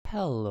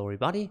Hello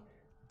everybody,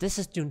 this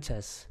is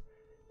Juntes.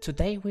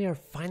 Today we are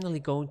finally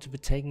going to be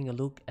taking a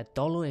look at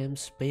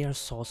WM's Werebear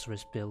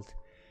Sorceress build.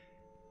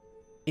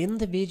 In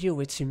the video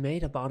which he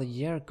made about a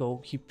year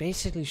ago, he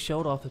basically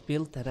showed off a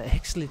build that I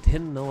actually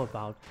didn't know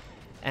about.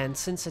 And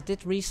since I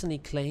did recently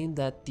claim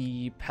that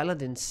the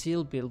Paladin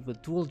Seal build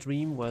with Dual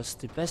Dream was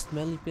the best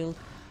melee build,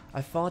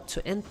 I thought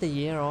to end the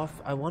year off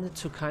I wanted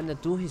to kinda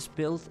do his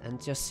build and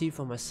just see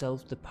for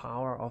myself the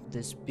power of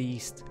this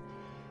beast.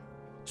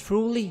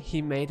 Truly,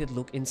 he made it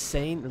look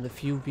insane in the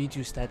few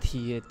videos that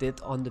he did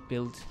on the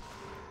build.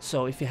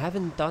 So if you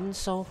haven't done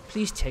so,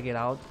 please check it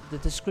out. The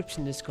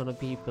description is gonna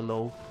be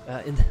below,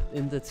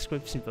 in the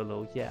description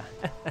below, yeah.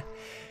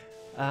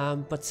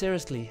 But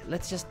seriously,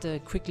 let's just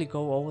quickly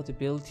go over the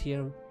build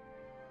here.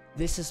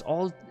 This is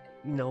all,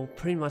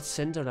 pretty much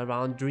centered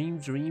around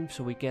Dream,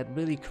 so we get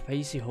really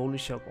crazy Holy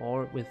Shock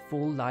or with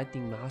full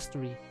Lightning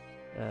Mastery.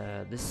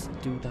 This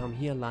dude down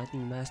here,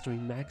 Lightning Mastery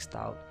maxed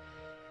out.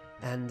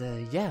 And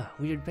yeah,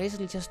 we're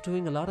basically just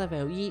doing a lot of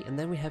AoE, and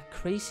then we have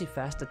crazy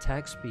fast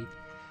attack speed.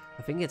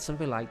 I think it's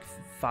something like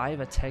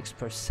 5 attacks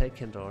per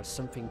second or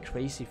something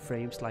crazy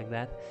frames like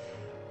that.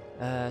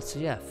 So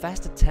yeah,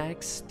 fast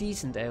attacks,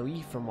 decent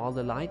AoE from all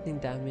the lightning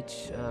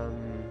damage,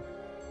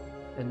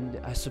 and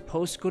I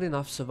suppose good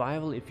enough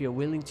survival if you're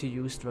willing to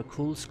use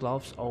Dracul's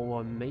gloves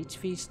over Mage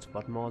Feast,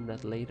 but more on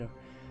that later.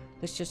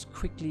 Let's just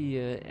quickly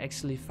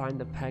actually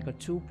find a pack or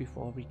two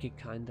before we can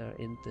kinda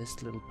end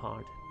this little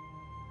part.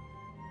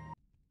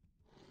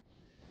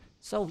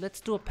 So let's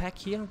do a pack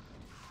here.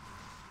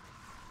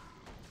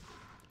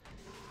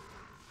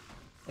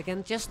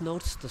 Again, just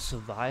notice the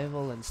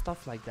survival and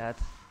stuff like that.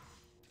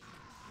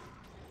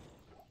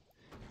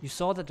 You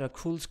saw that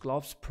Dracul's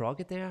gloves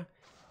proc there,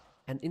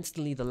 and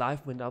instantly the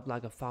life went up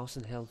like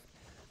 1000 health.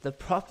 The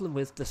problem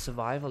with the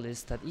survival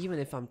is that even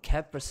if I'm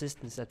cap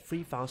resistance at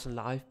 3000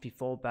 life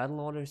before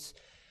battle orders,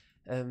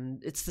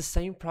 it's the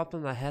same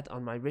problem I had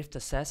on my Rift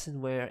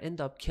Assassin, where I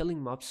end up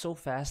killing mobs so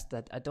fast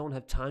that I don't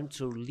have time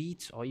to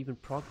lead or even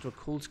proc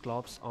Dracul's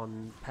gloves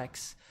on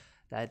packs.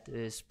 That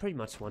is pretty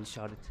much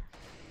one-shotted.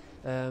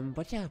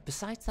 But yeah,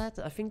 besides that,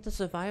 I think the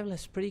survival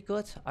is pretty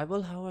good. I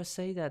will however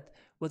say that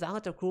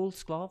without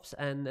Dracul's gloves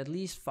and at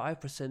least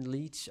 5%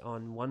 leech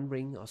on one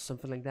ring or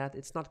something like that,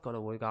 it's not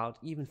gonna work out,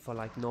 even for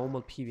like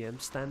normal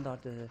PvM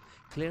standard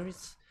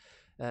clearance.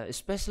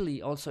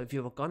 Especially also if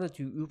you're gonna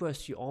do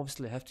Ubers, you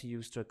obviously have to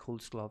use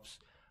Dracul's gloves.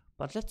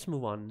 But let's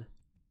move on.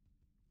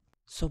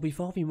 So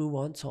before we move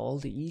on to all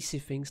the easy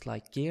things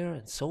like gear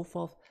and so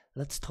forth,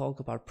 let's talk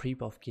about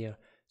pre-buff gear.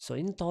 So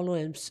in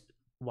WM's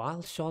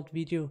wild short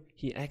video,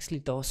 he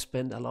actually does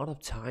spend a lot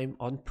of time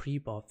on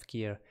pre-buff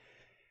gear.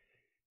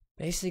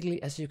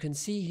 Basically, as you can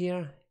see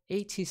here,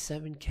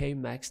 87k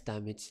max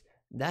damage.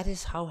 That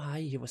is how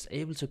high he was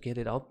able to get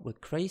it up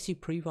with crazy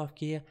pre-buff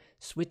gear,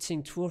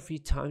 switching 2 or 3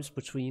 times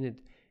between it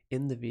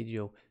in the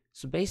video.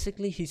 So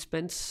basically he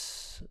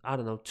spends, I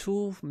don't know,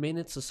 2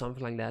 minutes or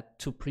something like that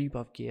to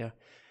pre-buff gear.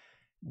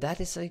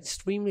 That is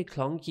extremely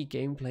clunky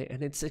gameplay,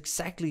 and it's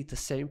exactly the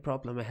same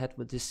problem I had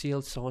with the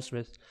Sealed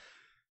Sorceress.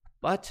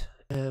 But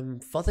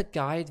for the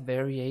guide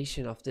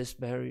variation of this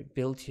very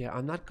build here,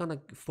 I'm not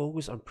gonna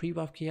focus on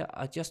pre-buff gear.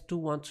 I just do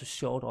want to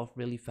show it off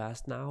really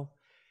fast now.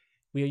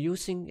 We are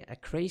using a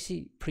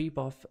crazy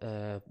pre-buff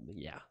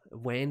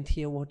wand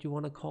here, what you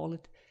want to call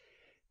it.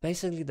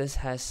 Basically this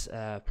has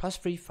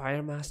 +3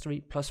 fire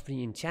mastery,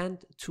 +3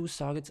 enchant, 2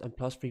 sockets and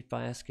 +3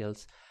 fire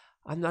skills.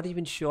 I'm not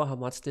even sure how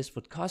much this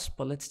would cost,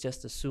 but let's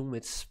just assume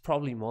it's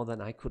probably more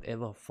than I could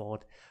ever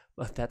afford.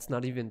 But that's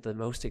not even the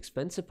most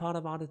expensive part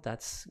about it.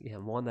 That's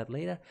more on that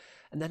later.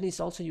 And then he's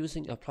also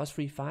using a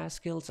 +3 fire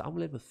skills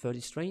amulet with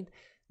 30 strength.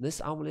 This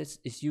amulet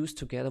is used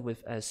together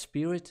with a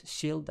spirit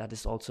shield that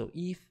is also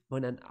Eve.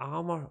 When an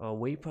armor or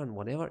weapon,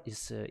 whatever,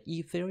 is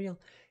ethereal,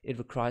 it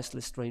requires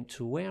less strength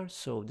to wear,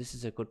 so this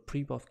is a good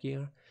pre-buff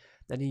gear.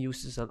 Then he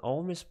uses an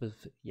Ormus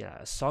with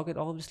a socket,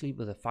 obviously,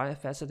 with a fire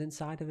facet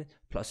inside of it,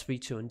 +3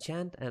 to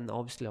enchant, and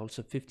obviously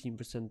also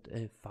 15%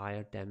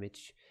 fire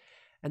damage.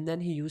 And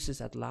then he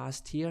uses at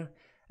last here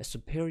a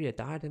superior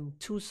diadem,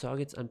 2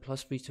 sockets, and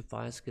 +3 to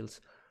fire skills.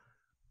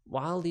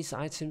 While these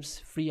items,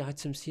 3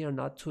 items here, are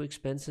not too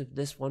expensive,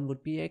 this one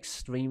would be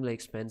extremely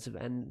expensive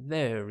and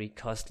very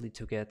costly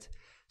to get.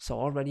 So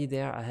already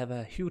there I have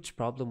a huge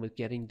problem with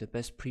getting the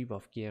best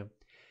pre-buff gear.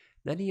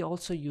 Then he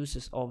also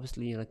uses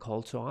obviously a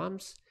call to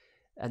arms,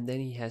 and then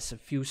he has a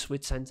few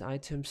switch signs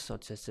items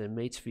such as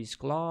Mage Feast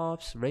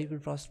gloves,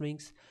 Ravenfrost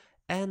rings,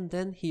 and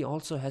then he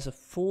also has a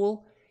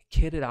full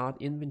kitted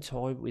out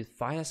inventory with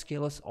fire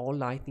skillers or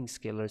lightning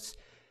skillers,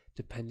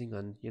 depending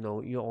on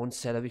your own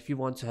setup, if you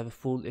want to have a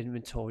full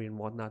inventory and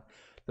whatnot.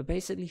 But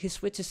basically he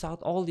switches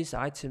out all these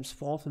items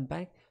forth and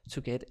back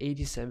to get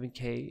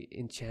 87k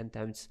enchant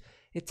damage.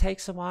 It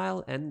takes a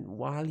while, and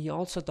while he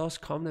also does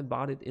comment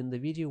about it in the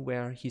video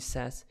where he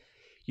says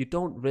you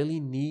don't really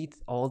need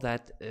all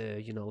that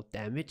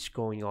damage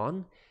going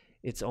on.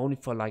 It's only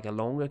for like a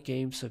longer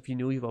game, so if you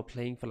knew you were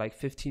playing for like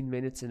 15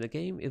 minutes in a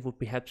game, it would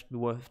perhaps be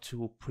worth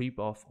to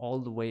pre-buff all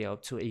the way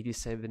up to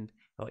 87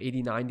 or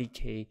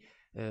 80-90k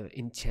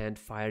enchant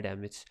fire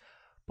damage.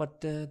 But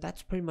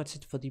that's pretty much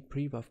it for the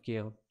pre-buff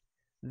gear.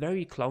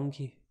 Very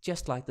clunky,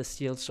 just like the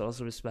Shield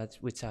Sorceress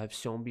which I've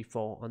shown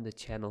before on the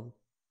channel.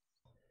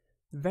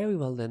 Very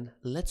well then,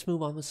 let's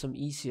move on with some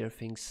easier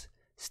things.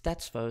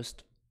 Stats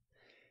first.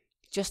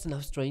 Just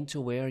enough strain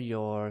to wear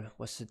your,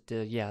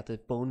 the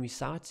bone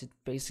visage. It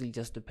basically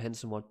just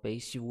depends on what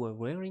base you were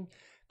wearing.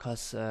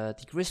 Cause the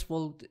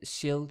Griswold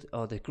shield,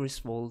 or the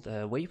Griswold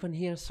weapon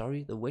here,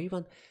 the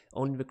weapon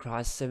only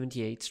requires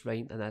 78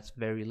 strain, and that's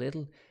very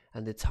little.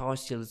 And the tower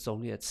shield is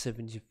only at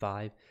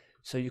 75.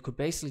 So you could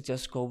basically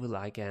just go with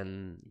like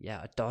a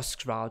Dusk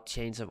Shroud,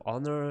 Chains of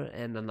Honor,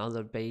 and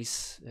another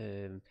base.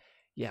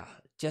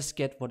 Just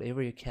get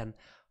whatever you can.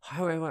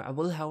 However, I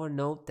will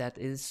note that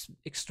it is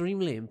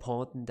extremely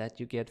important that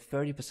you get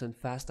 30%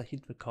 faster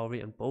hit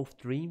recovery on both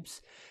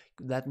dreams.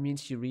 That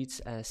means you reach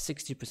a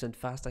 60%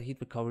 faster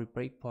hit recovery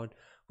breakpoint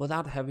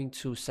without having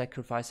to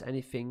sacrifice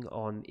anything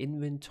on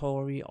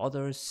inventory,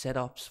 other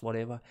setups,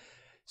 whatever.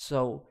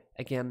 So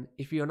again,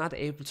 if you're not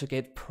able to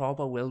get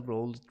proper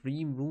well-rolled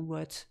dream rune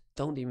words,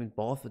 don't even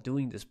bother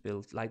doing this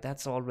build. Like,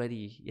 that's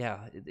already,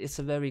 it's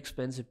a very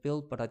expensive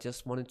build, but I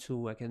just wanted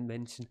to again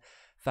mention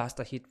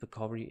faster hit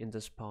recovery in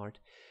this part.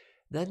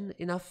 Then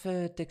enough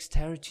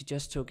dexterity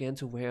just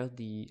to wear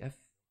the, I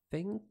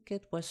think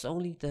it was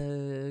only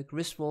the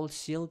Griswold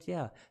shield.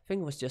 I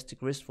think it was just the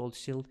Griswold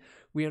shield.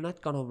 We are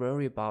not gonna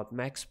worry about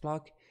max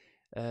block.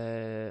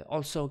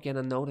 Also again,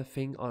 another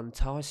thing on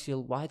tower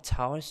shield. Why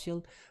tower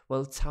shield?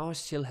 Well, tower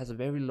shield has a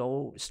very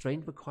low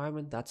strength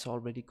requirement. That's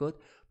already good,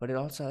 but it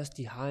also has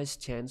the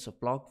highest chance of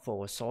block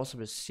for a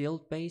sorceress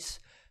shield base.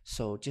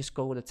 So just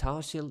go with a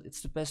tower shield.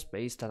 It's the best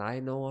base that I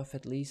know of,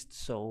 at least.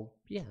 So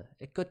yeah,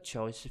 a good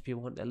choice if you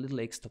want a little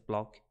extra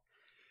block.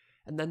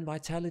 And then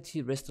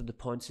vitality, rest of the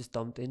points is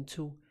dumped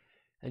into,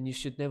 and you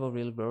should never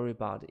really worry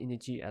about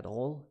energy at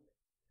all.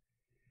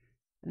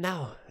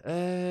 Now,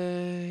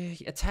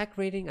 attack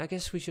rating, I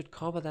guess we should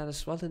cover that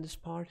as well in this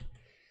part.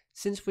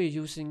 Since we're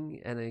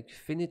using an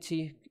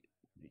affinity,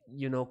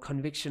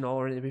 conviction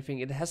aura and everything,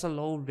 it has a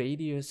low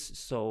radius,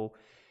 so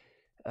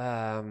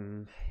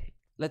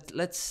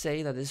let's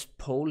say that this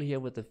pole here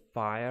with the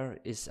fire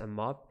is a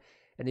mob,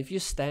 and if you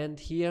stand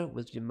here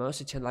with your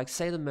Mercy Chant, like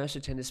say the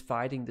Mercy Chant is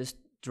fighting this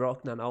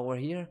Drognan over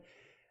here,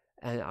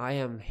 and I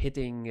am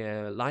hitting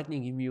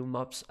lightning immune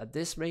mobs at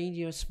this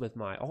radius with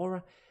my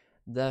aura,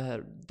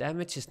 the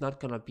damage is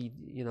not gonna be,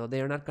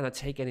 they're not gonna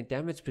take any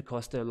damage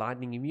because they're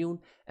lightning immune,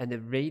 and the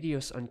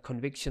radius on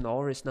conviction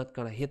aura is not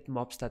gonna hit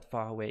mobs that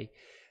far away.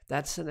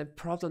 That's a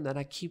problem that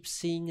I keep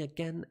seeing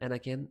again and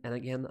again and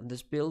again on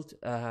this build.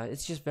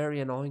 It's just very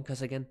annoying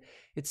because, again,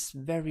 it's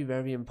very,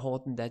 very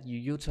important that you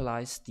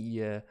utilize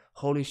the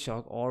Holy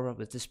Shock aura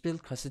with this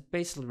build, because it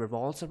basically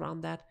revolves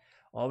around that.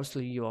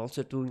 Obviously, you're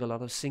also doing a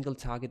lot of single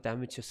target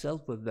damage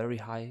yourself with very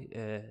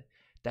high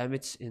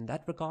damage in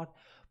that regard,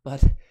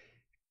 but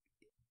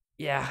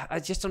yeah, I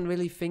just don't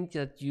really think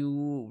that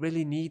you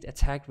really need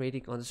attack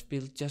rating on this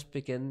build, just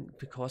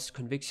because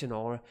conviction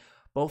aura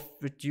both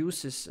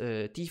reduces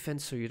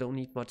defense, so you don't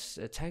need much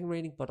attack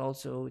rating, but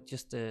also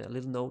just a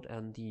little note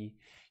on the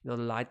the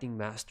lightning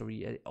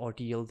mastery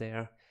ordeal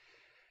there.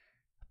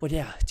 But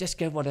yeah, just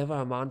get whatever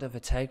amount of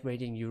attack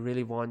rating you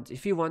really want.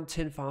 If you want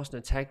 10,000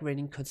 attack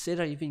rating,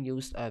 consider even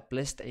use a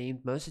Blessed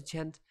Aimed Mercy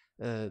Chant,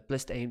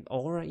 Blessed Aimed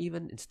Aura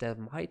even instead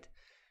of Might.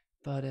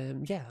 But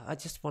yeah, I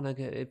just want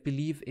to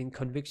believe in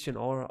conviction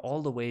aura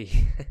all the way.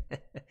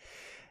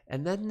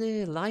 And then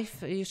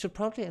life, you should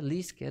probably at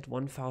least get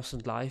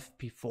 1000 life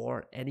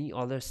before any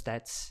other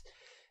stats.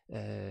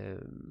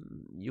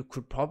 You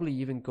could probably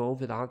even go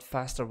without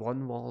faster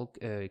one walk,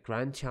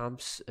 grand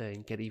champs,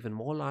 and get even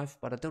more life,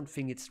 but I don't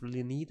think it's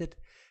really needed,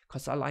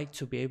 because I like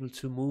to be able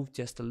to move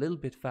just a little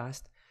bit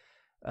fast.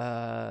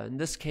 In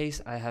this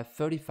case, I have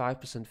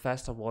 35%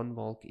 faster one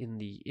walk in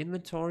the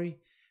inventory,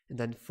 and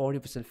then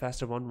 40%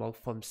 faster one walk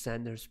from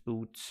Sanders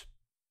boots.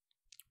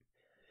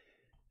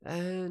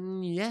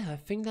 And yeah, I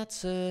think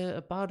that's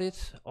about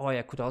it. Oh,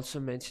 I could also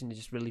mention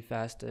just really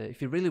fast,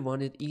 if you really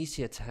wanted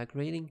easy attack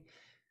rating,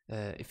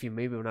 if you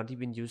maybe were not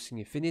even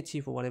using affinity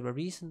for whatever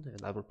reason, and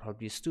that would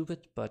probably be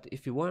stupid, but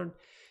if you weren't,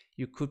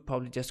 you could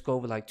probably just go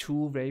with like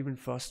 2 Raven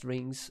Frost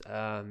rings.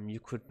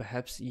 You could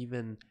perhaps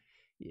even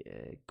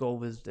go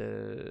with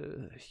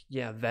the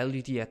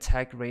value the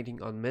attack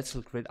rating on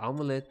Metal Grid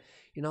Amulet.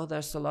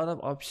 There's a lot of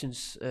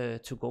options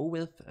to go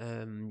with.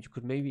 You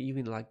could maybe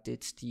even like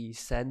ditch the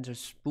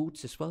Sanders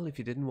boots as well if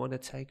you didn't want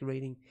attack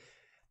rating.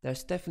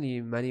 There's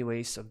definitely many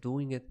ways of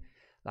doing it.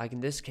 Like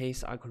in this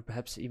case, I could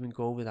perhaps even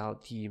go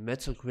without the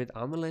Metal Grid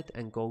Amulet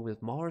and go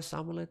with Morris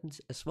Amulet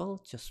as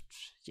well. Just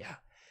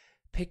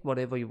pick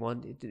whatever you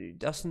want. It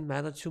doesn't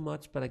matter too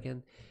much, but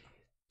again,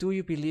 do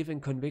you believe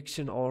in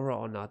conviction aura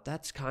or not?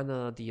 That's kind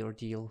of the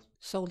ordeal.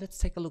 So let's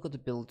take a look at the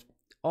build.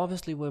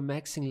 Obviously, we're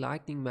maxing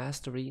lightning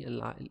mastery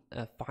and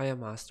fire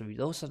mastery.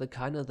 Those are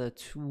the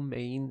 2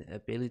 main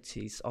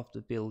abilities of the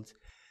build.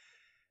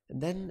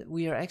 And then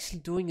we are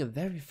actually doing a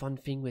very fun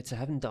thing which I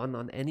haven't done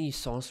on any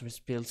sorceress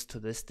builds to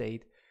this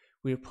date.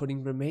 we're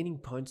putting remaining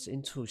points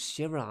into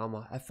Shiver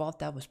armor. I thought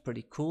that was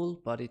pretty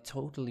cool, but it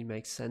totally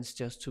makes sense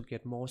just to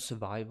get more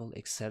survival,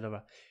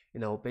 etc. You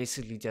know,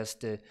 basically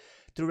just the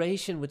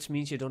duration, which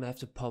means you don't have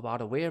to pop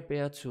out a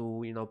Werebear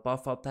to, you know,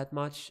 buff up that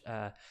much.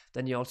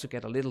 Then you also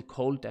get a little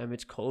cold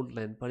damage, cold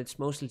length, but it's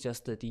mostly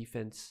just the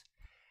defense.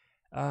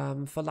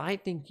 For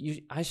lightning,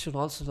 I should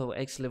also though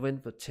actually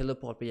went with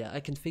teleport, but yeah,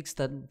 I can fix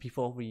that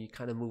before we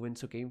kind of move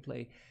into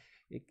gameplay.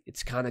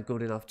 It's kind of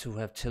good enough to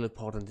have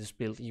teleport on this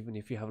build, even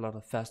if you have a lot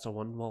of faster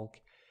one walk.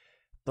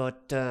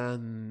 But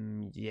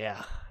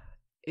yeah,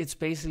 it's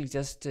basically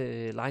just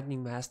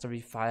lightning mastery,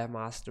 fire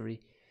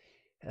mastery.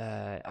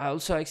 I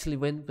also actually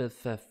went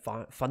with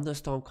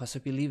thunderstorm because I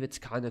believe it's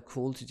kind of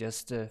cool to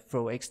just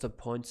throw extra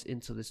points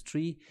into this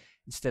tree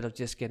instead of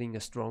just getting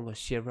a stronger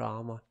shiver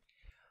armor.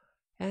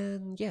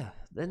 And yeah,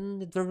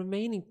 then the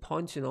remaining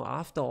points, you know,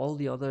 after all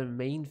the other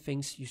main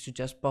things, you should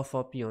just buff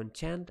up your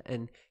enchant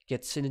and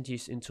get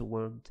synergies into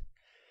Wyrmed.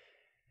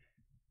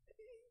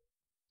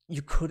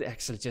 You could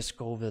actually just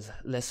go with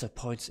lesser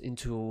points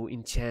into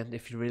enchant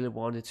if you really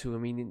wanted to. I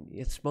mean,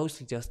 it's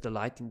mostly just the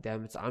lightning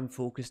damage I'm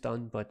focused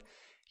on, but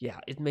yeah,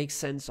 it makes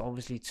sense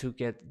obviously to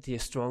get the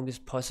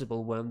strongest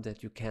possible Wyrm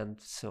that you can.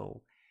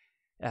 So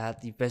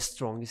the best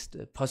strongest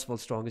possible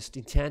strongest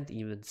enchant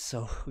even.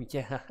 So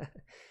yeah.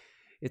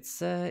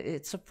 It's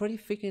a pretty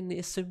thick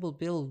and simple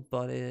build,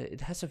 but it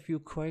has a few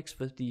quirks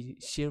with the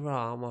Shiver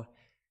armor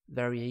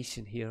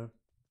variation here.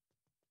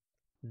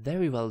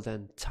 Very well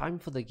then, time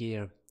for the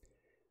gear.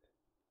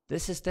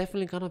 This is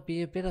definitely gonna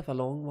be a bit of a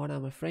long one,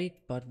 I'm afraid,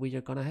 but we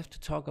are gonna have to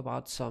talk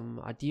about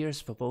some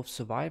ideas for both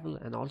survival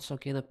and also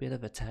get a bit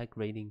of attack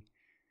rating.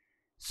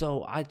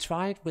 So I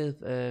tried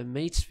with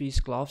Mage 3's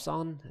gloves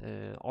on,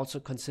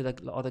 also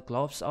considered other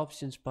gloves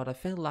options, but I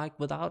felt like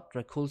without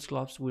Dracul's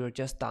gloves we were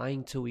just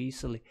dying too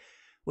easily.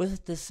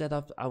 With this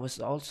setup, I was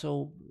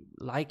also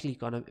likely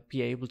gonna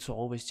be able to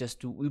always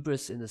just do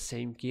Ubers in the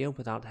same gear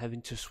without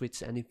having to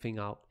switch anything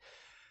out.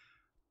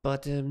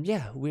 But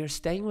yeah, we're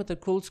staying with the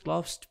Dracul's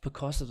gloves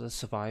because of the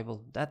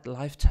survival. That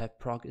life tap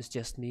proc is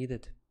just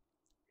needed.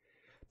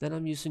 Then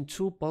I'm using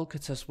 2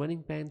 Bulkatas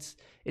winning bands.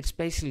 It's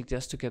basically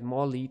just to get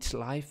more leech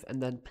life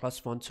and then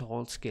 +1 to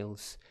all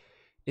skills.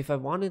 If I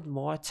wanted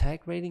more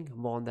attack rating,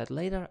 more on that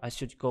later, I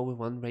should go with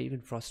 1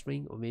 Ravenfrost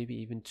ring or maybe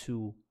even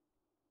 2.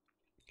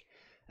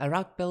 A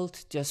rock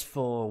belt just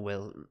for,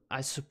 well,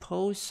 I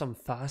suppose some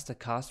faster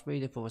cast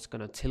rate if I was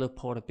gonna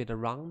teleport a bit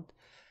around,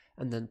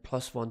 and then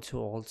 +1 to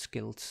all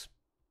skills.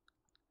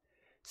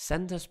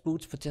 Sander's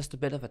boots for just a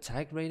bit of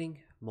attack rating,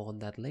 more on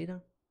that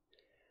later.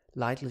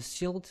 Lightless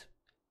shield,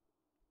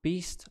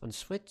 beast on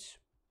switch,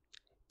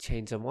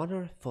 chains of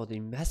honor for the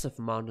massive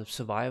amount of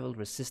survival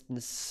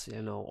resistance,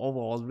 you know,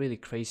 overall really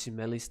crazy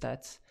melee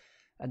stats,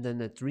 and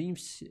then a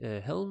dreams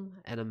helm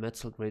and a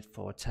metal grid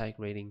for attack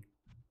rating.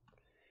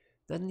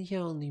 Then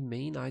here on the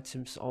main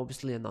items,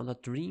 obviously another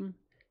dream,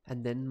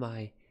 and then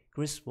my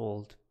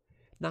Griswold.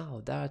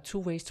 Now, there are 2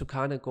 ways to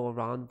kind of go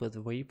around with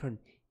a weapon.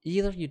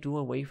 Either you do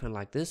a weapon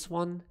like this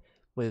one,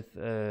 with,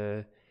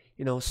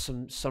 you know,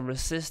 some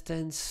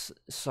resistance,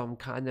 some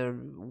kind of,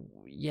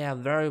 yeah,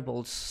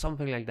 variables,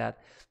 something like that.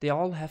 They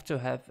all have to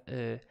have,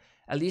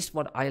 at least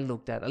what I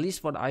looked at, at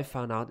least what I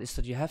found out is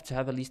that you have to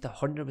have at least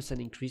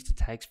 100% increased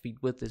attack speed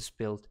with this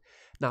build.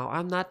 Now,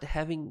 I'm not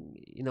having,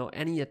 you know,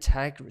 any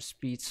attack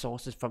speed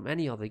sources from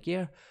any other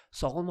gear,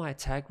 so all my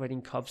attack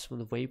rating comes from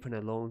the weapon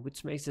alone,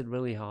 which makes it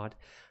really hard.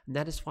 And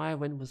that is why I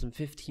went with some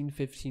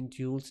 15-15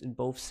 duels in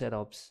both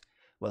setups.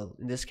 Well,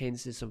 in this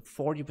case, it's some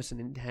 40%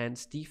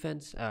 enhanced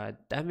defense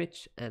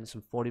damage and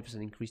some 40%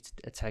 increased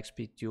attack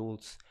speed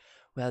duels,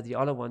 where the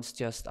other ones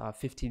just are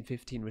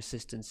 15-15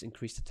 resistance,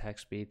 increased attack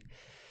speed.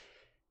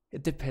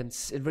 It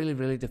depends, it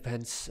really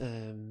depends.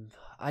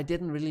 I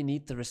didn't really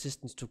need the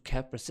resistance to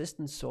cap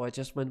resistance, so I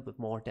just went with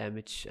more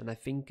damage, and I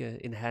think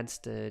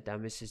enhanced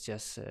damage is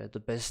just the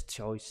best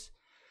choice.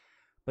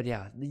 But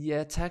yeah, the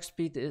attack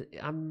speed,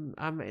 I'm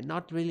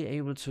not really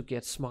able to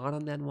get smart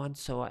on that one,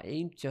 so I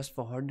aimed just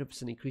for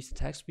 100% increased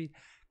attack speed,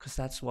 because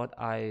that's what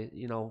I,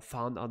 you know,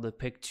 found on the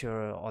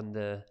picture on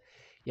the,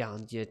 yeah,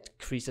 on the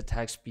increased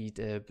attack speed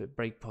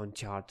breakpoint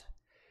chart.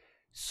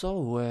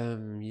 So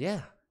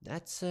yeah,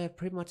 that's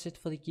pretty much it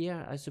for the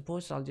gear. I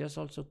suppose I'll just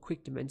also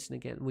quickly mention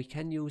again, we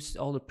can use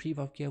all the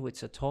pre-buff gear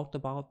which I talked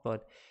about,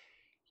 but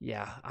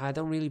yeah, I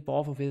don't really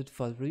bother with it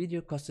for the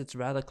video because it's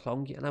rather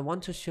clunky, and I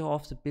want to show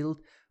off the build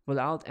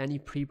without any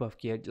pre-buff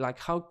gear. Like,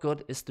 how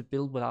good is the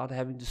build without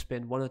having to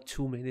spend 1 or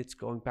 2 minutes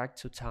going back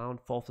to town,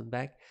 forth and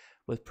back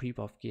with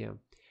pre-buff gear.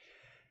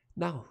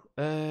 Now,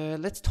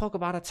 let's talk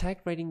about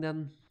attack rating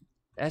then.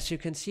 As you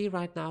can see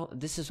right now,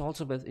 this is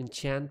also with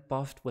enchant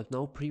buffed with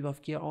no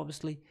pre-buff gear,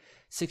 obviously.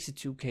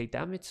 62k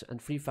damage and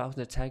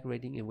 3000 attack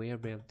rating in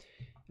Werebear.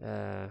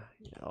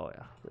 Oh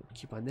yeah,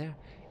 keep on there.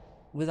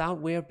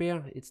 Without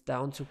Werebear, it's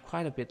down to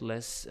quite a bit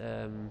less.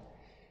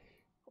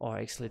 Or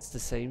actually, it's the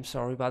same.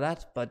 Sorry about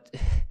that. But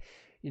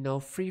you know,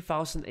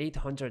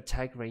 3800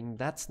 attack rating.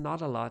 That's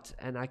not a lot,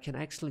 and I can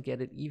actually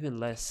get it even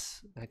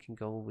less. I can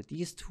go with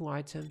these 2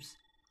 items.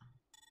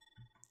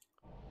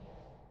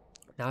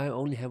 Now I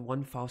only have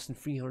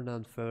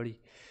 1330,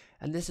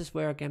 and this is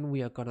where again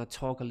we are gonna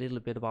talk a little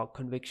bit about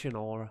Conviction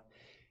Aura.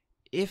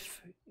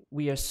 If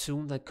we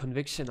assume that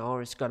Conviction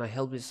Aura is gonna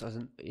help us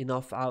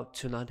enough out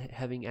to not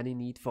having any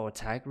need for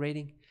attack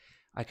rating,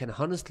 I can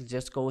honestly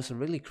just go with some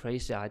really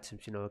crazy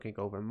items. You know, I can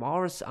go with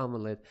Mars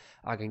Amulet,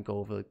 I can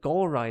go with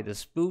Gore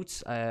Rider's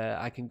Boots,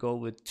 I can go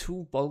with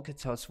 2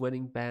 Bolkatos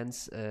wedding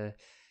bands.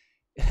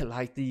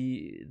 Like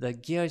the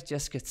gear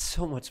just gets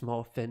so much more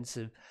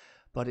offensive.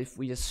 But if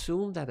we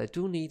assume that I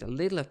do need a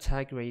little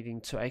attack rating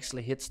to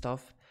actually hit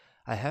stuff,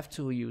 I have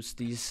to use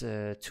these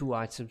 2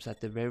 items at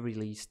the very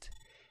least.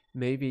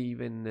 Maybe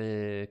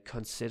even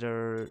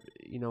consider,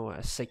 you know,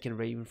 a second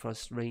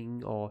Ravenfrost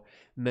ring or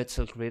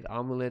Metal Grid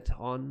Amulet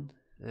on,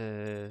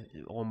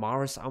 or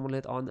Mars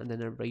Amulet on, and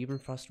then a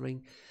Ravenfrost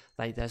ring.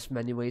 Like, there's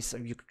many ways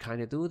you could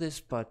kind of do this,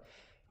 but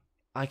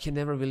I can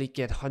never really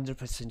get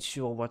 100%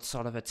 sure what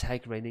sort of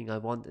attack rating I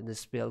want in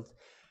this build.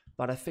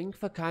 But I think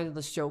for kind of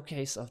the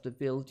showcase of the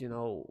build, you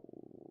know,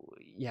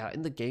 yeah,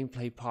 in the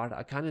gameplay part,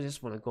 I kind of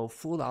just want to go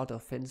full out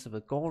offensive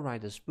with Gore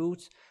Rider's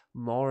Boots,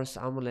 Morris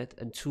Amulet,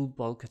 and 2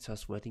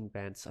 Bolkatos wedding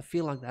bands. I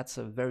feel like that's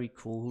a very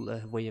cool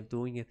way of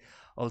doing it.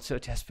 Also,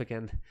 just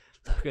again,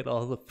 look at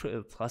all the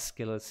plus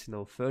skillers, you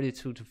know,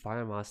 32 to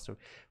Firemaster.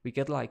 We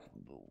get like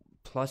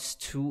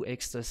 +2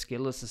 extra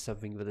skillers or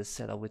something with this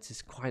setup, which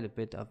is quite a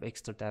bit of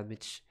extra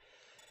damage.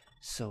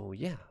 So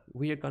yeah,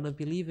 we are gonna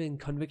believe in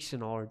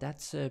Conviction Aura.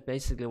 That's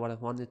basically what I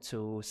wanted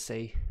to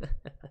say.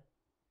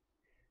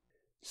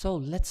 So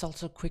let's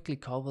also quickly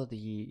cover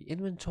the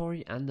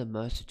inventory and the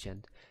Mercy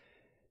Chant.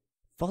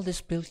 For this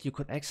build you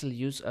could actually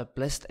use a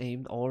Blessed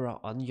Aimed Aura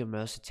on your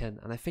Mercy Chant,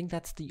 and I think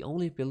that's the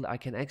only build I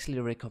can actually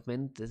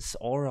recommend this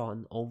aura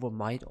on over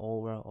Might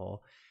Aura,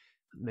 or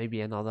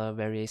maybe another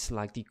variation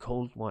like the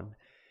Cold one.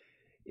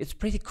 It's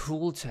pretty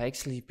cool to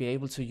actually be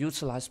able to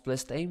utilize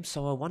Blessed Aim,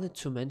 so I wanted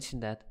to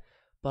mention that.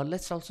 But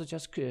let's also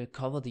just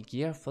cover the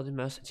gear for the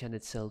Mercy Chant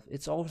itself.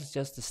 It's also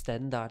just the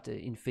standard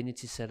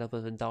Infinity setup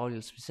with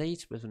Endurial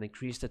Visage with an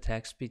increased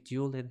attack speed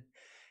dual in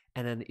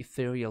and an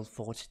Ethereal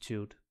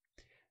Fortitude.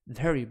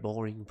 Very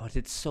boring, but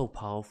it's so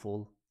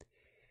powerful.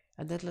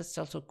 And then let's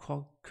also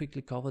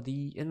quickly cover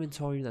the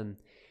inventory then.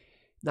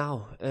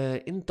 Now,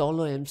 in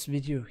DoloM's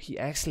video, he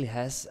actually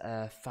has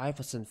a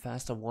 5%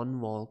 faster one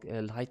walk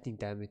lightning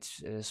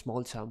damage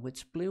small charm,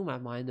 which blew my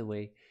mind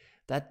away.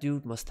 That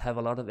dude must have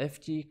a lot of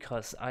FG,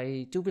 cause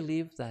I do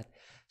believe that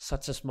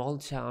such a small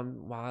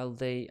charm, while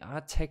they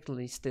are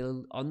technically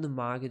still on the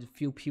market,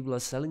 few people are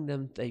selling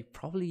them, they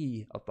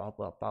probably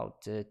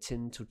about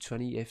 10 to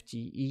 20 FG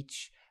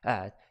each,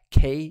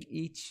 K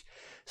each.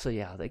 So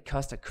yeah, they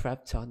cost a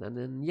crap ton. And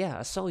then yeah,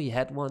 I saw he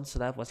had one, so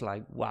that was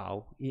like,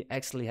 wow, he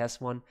actually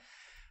has one.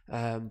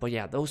 But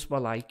yeah, those were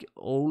like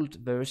old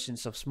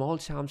versions of small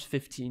charms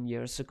 15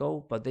 years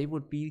ago, but they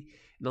would be,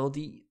 you know,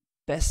 the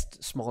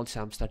best small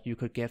charms that you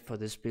could get for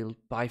this build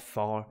by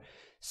far.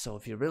 So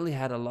if you really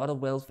had a lot of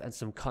wealth and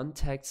some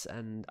contacts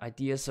and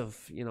ideas of,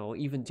 you know,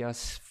 even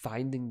just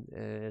finding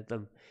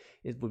them,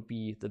 it would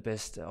be the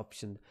best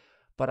option.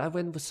 But I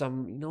went with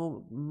some, you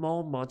know,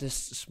 more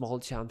modest small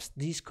charms.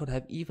 These could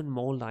have even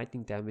more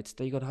lightning damage.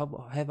 They could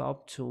have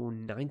up to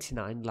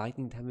 99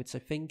 lightning damage, I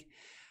think.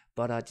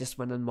 But I just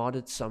went and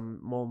modded some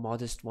more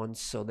modest ones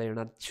so they're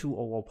not too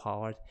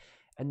overpowered.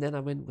 And then I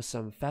went with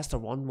some faster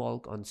one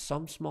walk on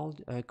some small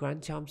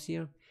grand charms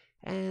here,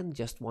 and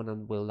just one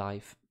on Will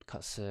Life,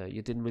 because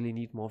you didn't really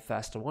need more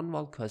faster one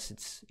walk, because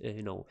it's,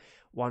 you know,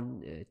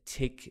 one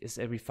tick is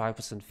every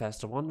 5%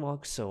 faster one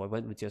walk. So I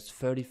went with just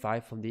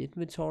 35 from the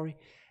inventory,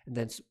 and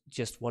then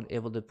just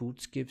whatever the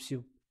boots gives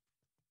you.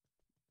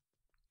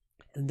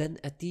 And then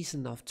a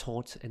decent enough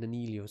Torch and an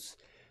Helios.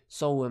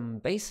 So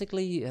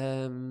basically,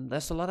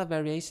 there's a lot of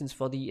variations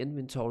for the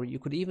inventory. You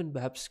could even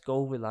perhaps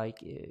go with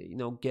like, you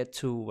know, get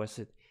to, was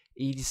it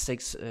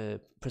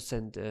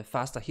 86%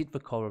 faster hit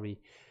recovery.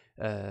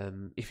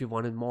 If you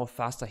wanted more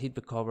faster hit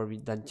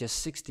recovery than just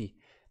 60,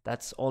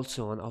 that's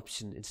also an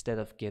option instead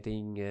of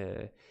getting,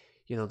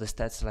 you know, the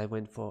stats that I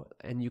went for.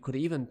 And you could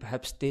even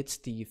perhaps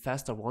ditch the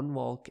faster one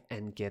walk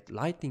and get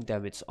lightning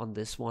damage on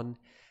this one.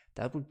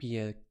 That would be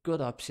a good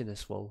option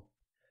as well.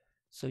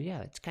 So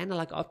yeah, it's kind of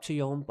like up to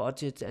your own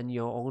budget and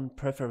your own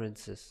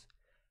preferences.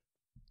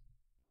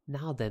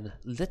 Now then,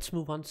 let's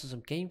move on to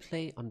some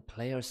gameplay on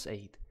Player's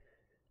Aid.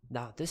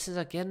 Now this is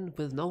again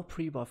with no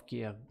pre-buff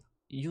gear,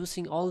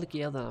 using all the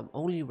gear that I'm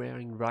only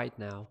wearing right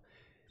now.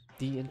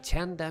 The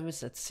enchant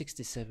damage at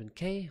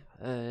 67k,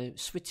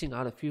 switching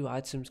out a few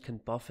items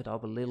can buff it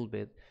up a little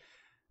bit.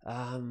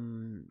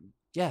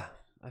 Yeah,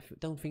 I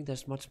don't think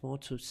there's much more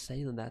to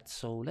say than that,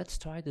 so let's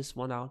try this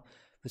one out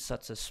with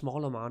such a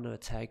small amount of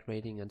attack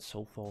rating and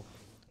so forth.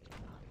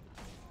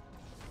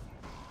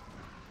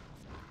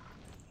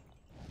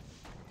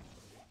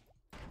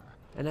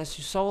 And as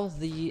you saw,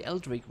 the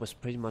Eldritch was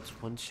pretty much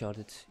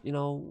one-shotted. You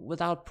know,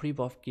 without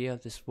pre-buff gear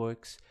this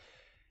works.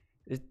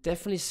 It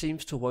definitely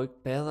seems to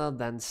work better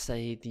than,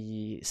 say,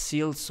 the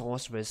Sealed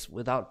Sorceress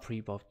without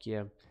pre-buff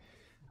gear.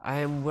 I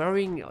am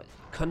worrying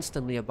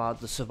constantly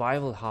about the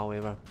survival,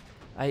 however.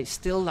 I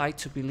still like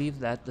to believe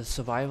that the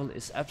survival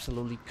is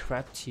absolutely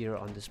crap here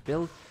on this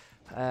build.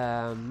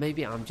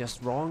 Maybe I'm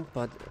just wrong,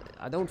 but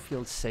I don't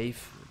feel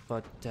safe.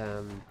 But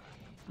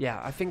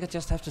yeah, I think I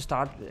just have to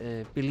start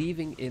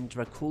believing in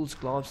Dracul's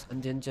gloves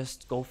and then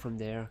just go from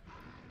there.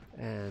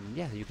 And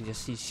yeah, you can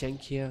just see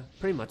Shank here,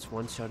 pretty much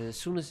one-shot as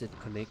soon as it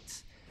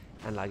connects.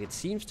 And like it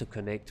seems to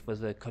connect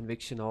with the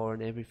conviction aura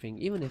and everything,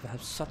 even if it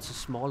has such a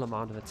small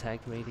amount of attack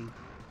rating.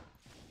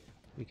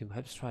 We can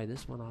perhaps try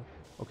this one out.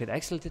 Okay, it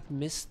actually did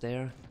miss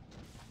there.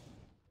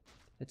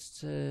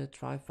 Let's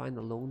try find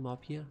a lone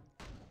mob here.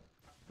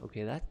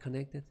 Okay, that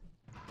connected.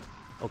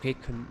 Okay,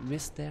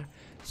 missed there.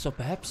 So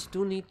perhaps you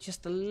do need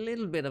just a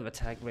little bit of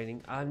attack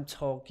rating. I'm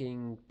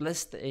talking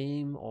blessed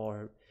aim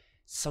or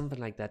something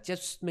like that.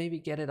 Just maybe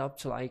get it up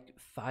to like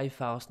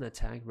 5,000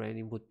 attack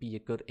rating would be a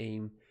good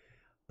aim.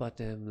 But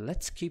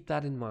let's keep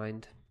that in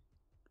mind.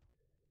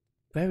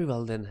 Very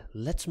well then,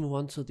 let's move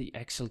on to the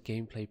actual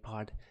gameplay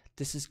part.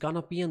 This is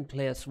gonna be on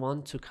players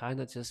 1 to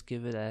kinda just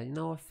give it a,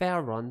 a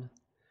fair run.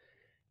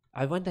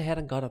 I went ahead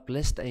and got a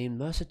blessed aim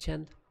Mercer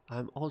Chant.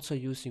 I'm also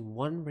using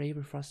one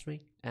Werebear Frost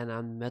Ring and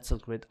a Metal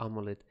Grid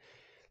Amulet.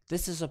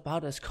 This is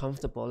about as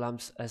comfortable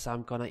as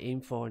I'm gonna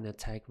aim for in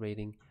attack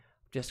rating.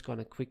 I'm just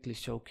gonna quickly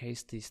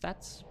showcase the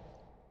stats.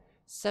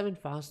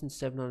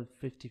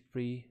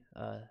 7,753,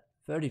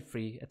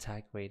 33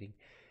 attack rating.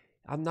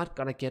 I'm not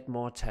gonna get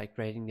more attack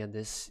rating than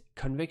this.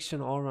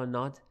 Conviction aura or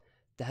not,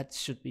 that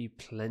should be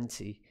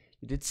plenty.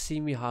 You did see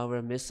me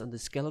however miss on the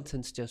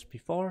skeletons just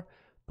before,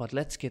 but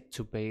let's get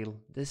to Bale.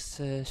 This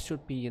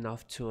should be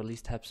enough to at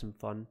least have some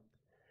fun.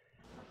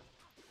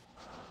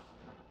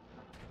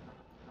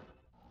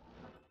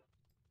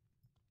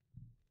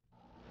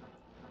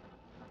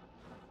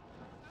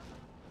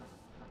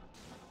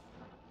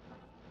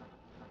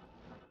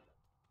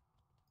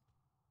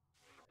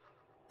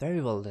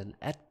 Very well then,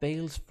 at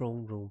Bale's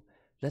throne room.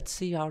 Let's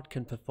see how it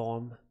can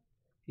perform.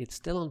 It's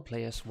still on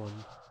players 1.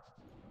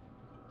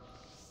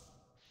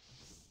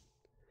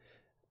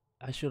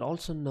 I should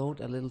also note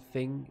a little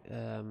thing.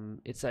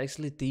 It's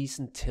actually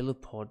decent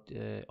teleport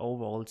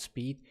overall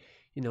speed.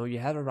 You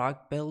have a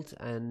rock belt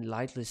and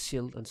lightless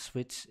shield and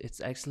switch.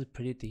 It's actually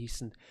pretty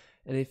decent.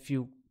 And if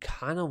you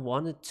kind of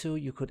wanted to,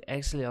 you could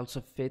actually also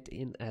fit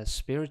in a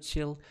spirit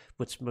shield,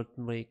 which would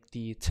make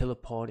the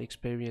teleport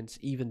experience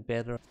even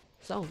better.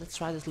 So let's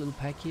try this little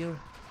pack here.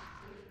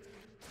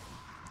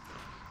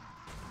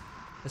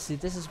 See,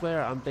 this is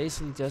where I'm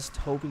basically just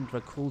hoping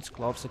Dracul's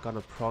gloves are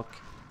gonna proc.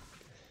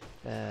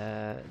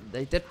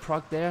 They did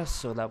proc there,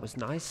 so that was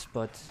nice,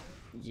 but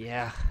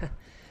yeah.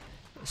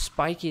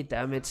 Spiky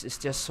damage is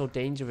just so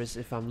dangerous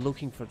if I'm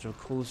looking for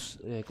Dracul's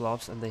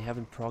gloves and they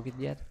haven't procced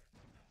yet.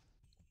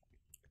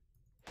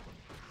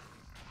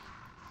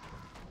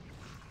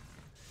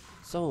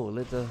 So, a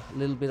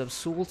little bit of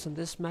souls on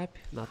this map,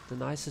 not the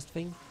nicest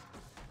thing.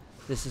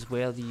 This is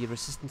where the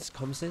resistance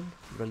comes in,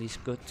 really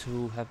good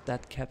to have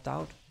that kept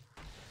out.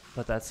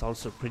 But that's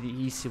also pretty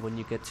easy when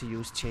you get to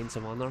use Chains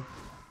of Honor.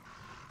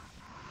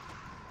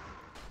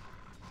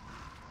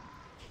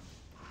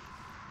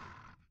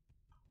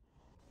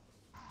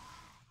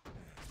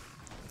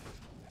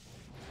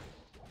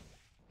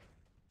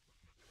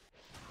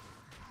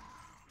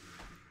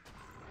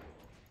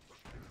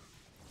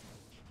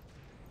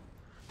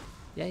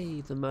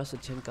 Yay, the Mercer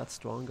Chant got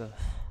stronger.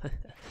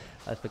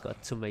 I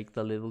forgot to make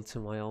the level to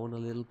my own a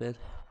little bit.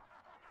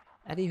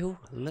 Anywho,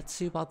 let's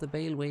see about the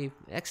Bale wave.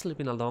 Actually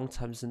been a long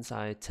time since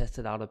I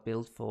tested out a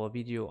build for a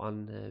video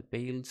on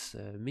Bale's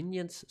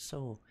minions,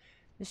 so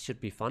this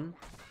should be fun.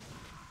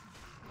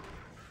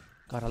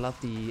 God, I love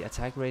the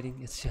attack rating.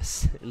 It's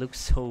just, it looks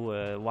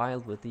so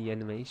wild with the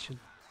animation.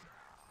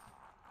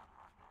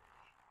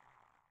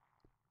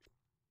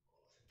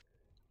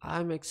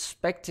 I'm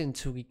expecting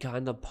to be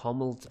kind of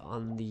pummeled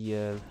on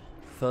the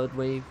third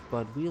wave,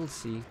 but we'll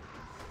see.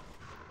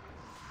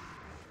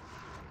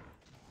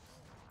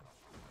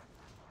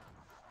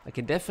 I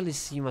can definitely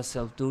see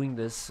myself doing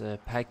this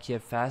pack here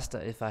faster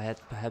if I had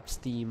perhaps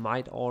the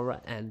Might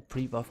Aura and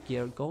pre-buff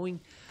gear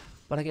going.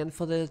 But again,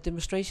 for the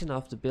demonstration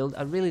of the build,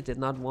 I really did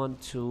not want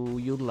to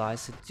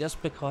utilize it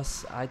just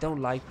because I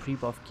don't like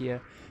pre-buff gear.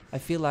 I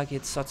feel like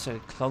it's such a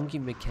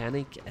clunky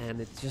mechanic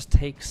and it just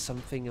takes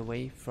something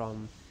away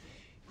from,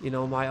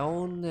 my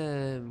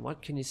own,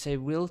 what can you say,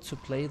 will to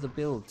play the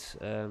build.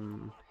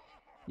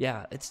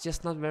 Yeah, it's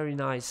just not very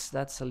nice.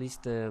 That's at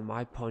least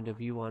my point of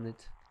view on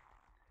it.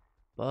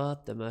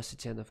 But the Mercy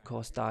Chant of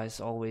course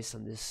dies always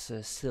on this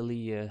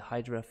silly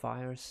Hydra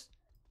fires.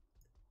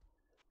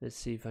 Let's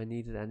see if I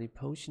needed any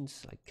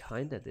potions. I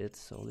kinda did,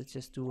 so let's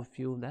just do a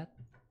few of that.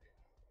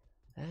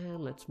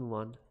 And let's move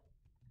on.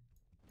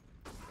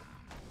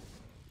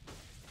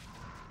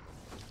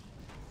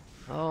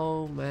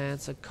 Oh man,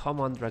 so come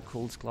on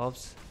Dracul's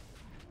gloves.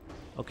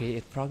 Okay,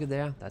 it procced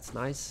there, that's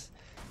nice.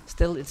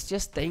 Still, it's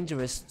just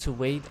dangerous to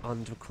wait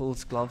on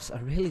Dracul's gloves. I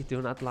really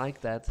do not like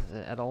that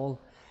at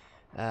all.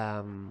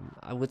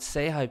 I would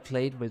say I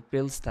played with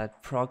builds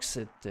that procs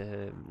it,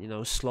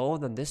 slower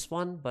than this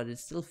one, but it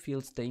still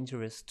feels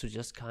dangerous to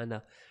just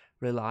kinda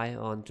rely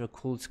on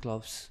Dracul's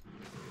gloves.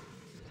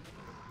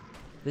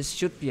 This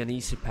should be an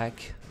easy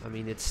pack. I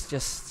mean, it's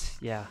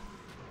just, yeah.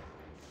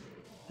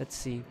 Let's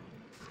see.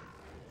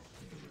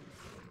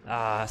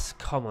 Ah,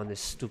 come on,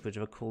 this stupid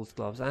Dracula's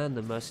gloves. And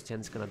the Mercy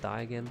Chant's gonna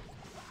die again.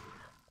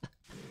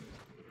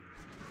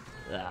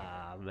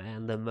 Ah,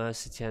 man, the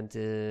Mercy Chant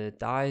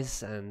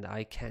dies, and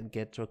I can't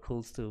get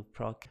Dracula's to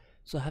proc.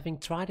 So having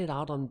tried it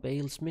out on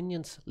Bale's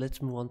minions,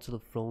 let's move on to the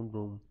throne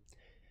room.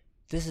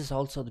 This is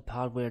also the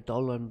part where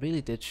Dolorem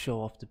really did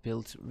show off the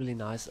build really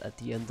nice at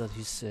the end of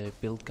his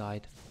build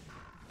guide.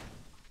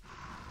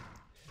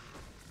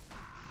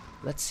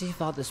 Let's see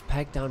about this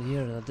pack down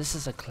here. This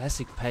is a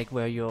classic pack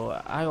where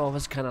I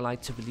always kind of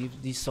like to believe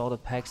these sort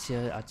of packs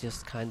here are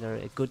just kind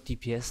of a good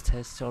DPS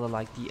test, sort of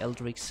like the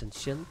Eldrix and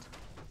Shield.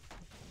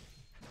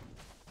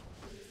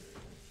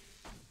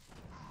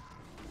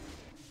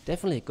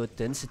 Definitely a good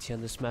density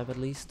on this map at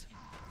least.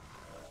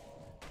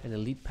 An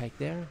elite pack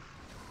there.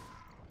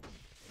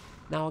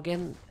 Now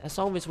again, as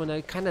always, when I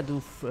kind of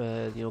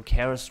do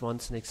Chaos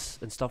runs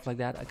and stuff like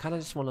that, I kind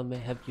of just want to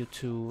have you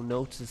to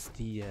notice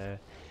the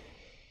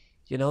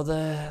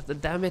the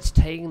damage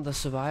taken, the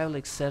survival,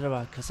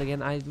 etc. Because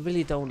again, I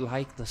really don't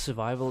like the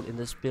survival in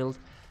this build.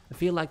 I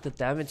feel like the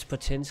damage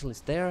potential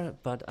is there,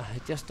 but I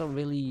just don't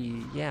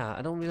really,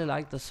 I don't really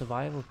like the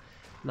survival.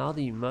 Now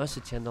the Mercy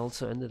Chant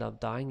also ended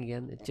up dying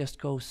again. It just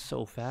goes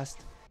so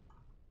fast.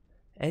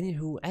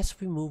 Anywho, as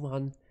we move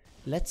on,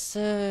 let's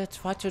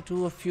try to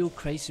do a few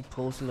crazy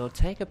pulls,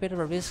 take a bit of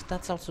a risk.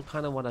 That's also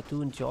kind of what I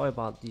do enjoy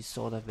about these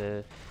sort of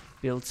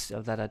builds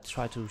that I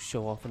try to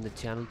show off on the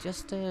channel.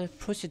 Just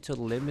push it to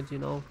the limit,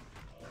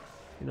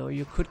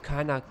 you could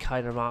kind of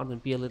kite around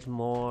and be a little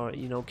more,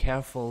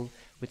 careful,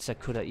 which I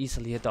could have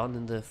easily have done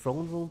in the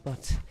throne room,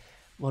 but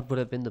what would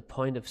have been the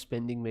point of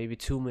spending maybe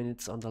 2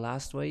 minutes on the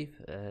last wave?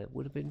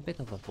 Would have been a bit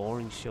of a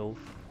boring show.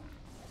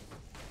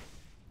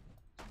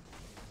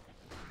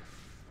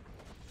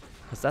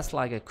 Because that's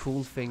like a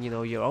cool thing,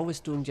 you're always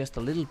doing just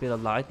a little bit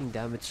of lightning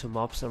damage to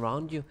mobs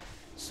around you,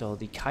 so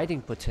the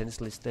kiting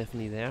potential is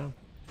definitely there.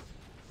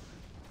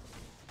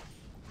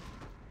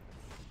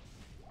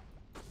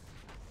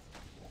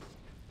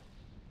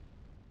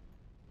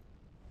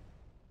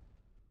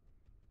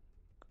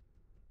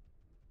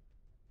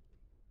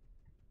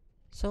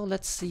 So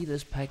let's see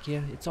this pack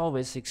here. It's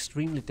always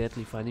extremely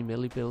deadly for any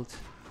melee build.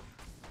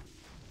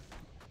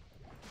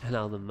 And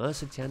now the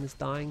Mercy Chant is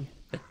dying.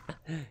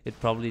 It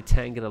probably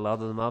tanked a lot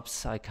of the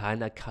mobs. I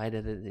kinda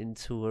kited it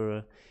into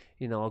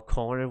a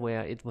corner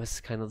where it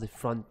was kind of the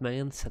front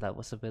man, so that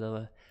was a bit of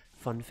a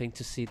fun thing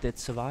to see it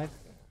survive.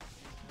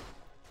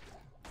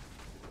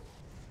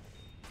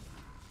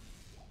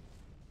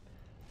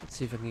 Let's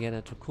see if I can get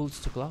it to Dracula's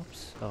to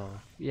gloves. Oh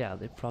yeah,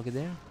 they proc it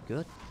there.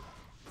 Good.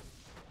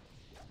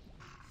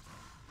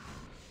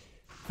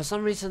 For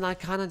some reason I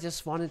kinda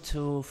just wanted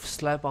to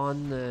slap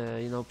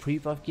on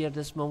pre-buff gear at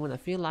this moment. I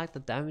feel like the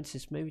damage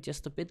is maybe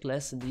just a bit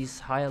less in these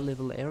higher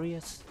level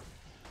areas.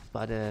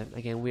 But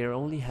again, we're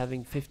only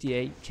having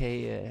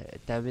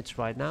 58k damage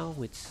right now,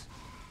 which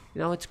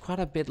it's quite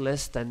a bit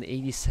less than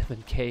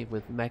 87k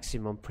with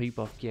maximum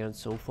pre-buff gear and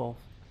so forth.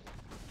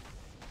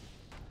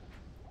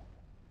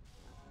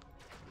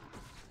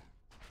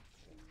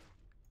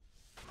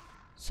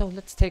 So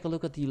let's take a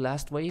look at the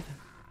last wave.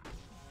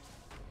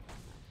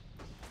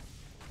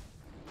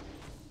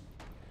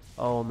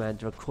 Oh man,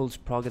 Dracula's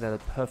proc at a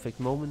perfect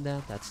moment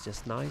there. That's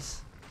just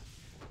nice.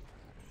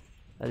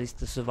 At least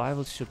the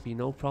survival should be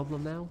no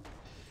problem now.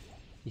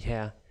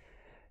 Yeah.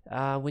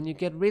 When you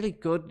get really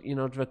good,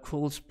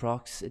 Dracula's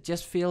procs, it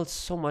just feels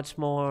so much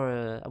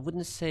more, I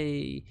wouldn't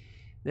say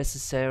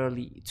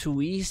necessarily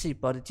too easy,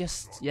 but it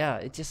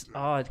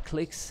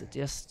clicks. It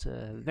just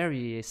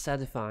very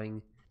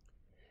satisfying.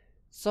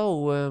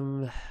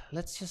 So,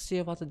 let's just see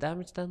about the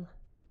damage then.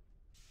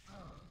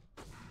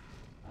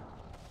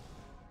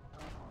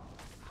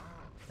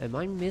 Am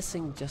I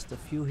missing just a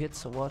few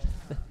hits or what?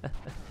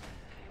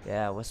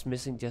 Yeah, I was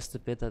missing just a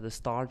bit at the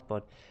start,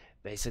 but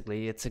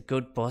basically it's a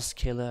good boss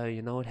killer,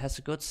 it has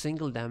a good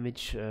single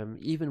damage,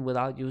 even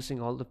without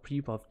using all the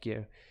pre-buff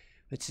gear,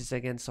 which is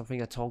again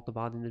something I talked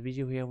about in the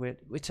video here,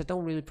 which I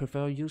don't really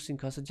prefer using,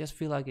 because I just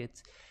feel like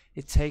it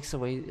takes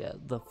away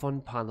the fun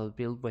part of the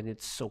build when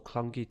it's so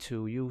clunky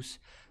to use.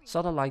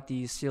 Sort of like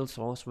the Seal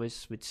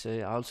Sorceress, which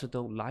I also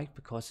don't like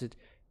because it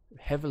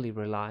heavily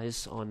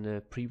relies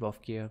on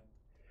pre-buff gear.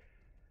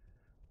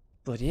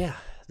 But yeah,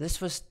 this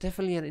was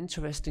definitely an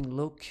interesting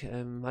look.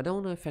 I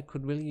don't know if I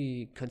could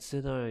really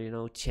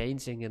consider,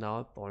 changing it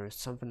up or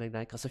something like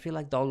that, because I feel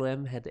like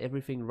Dolorem had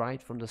everything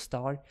right from the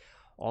start.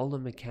 All the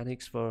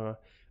mechanics were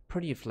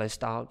pretty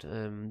fleshed out.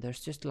 There's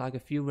just like a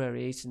few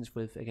variations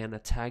with, again,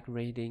 attack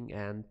rating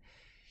and,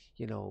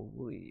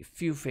 a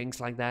few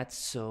things like that.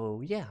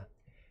 So yeah,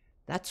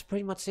 that's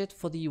pretty much it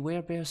for the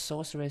Werebear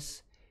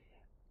Sorceress.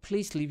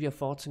 Please leave your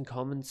thoughts and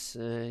comments,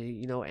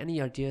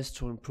 any ideas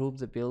to improve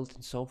the build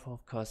and so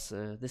forth, because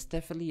this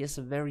definitely is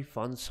a very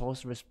fun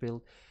Sorceress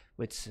build,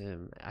 which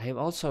I have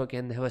also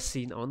again never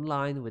seen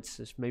online, which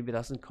maybe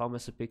doesn't come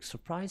as a big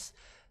surprise.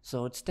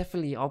 So it's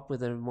definitely up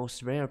with the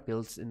most rare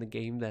builds in the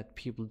game that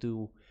people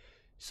do.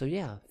 So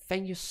yeah,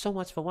 thank you so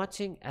much for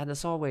watching, and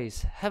as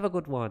always, have a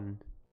good one.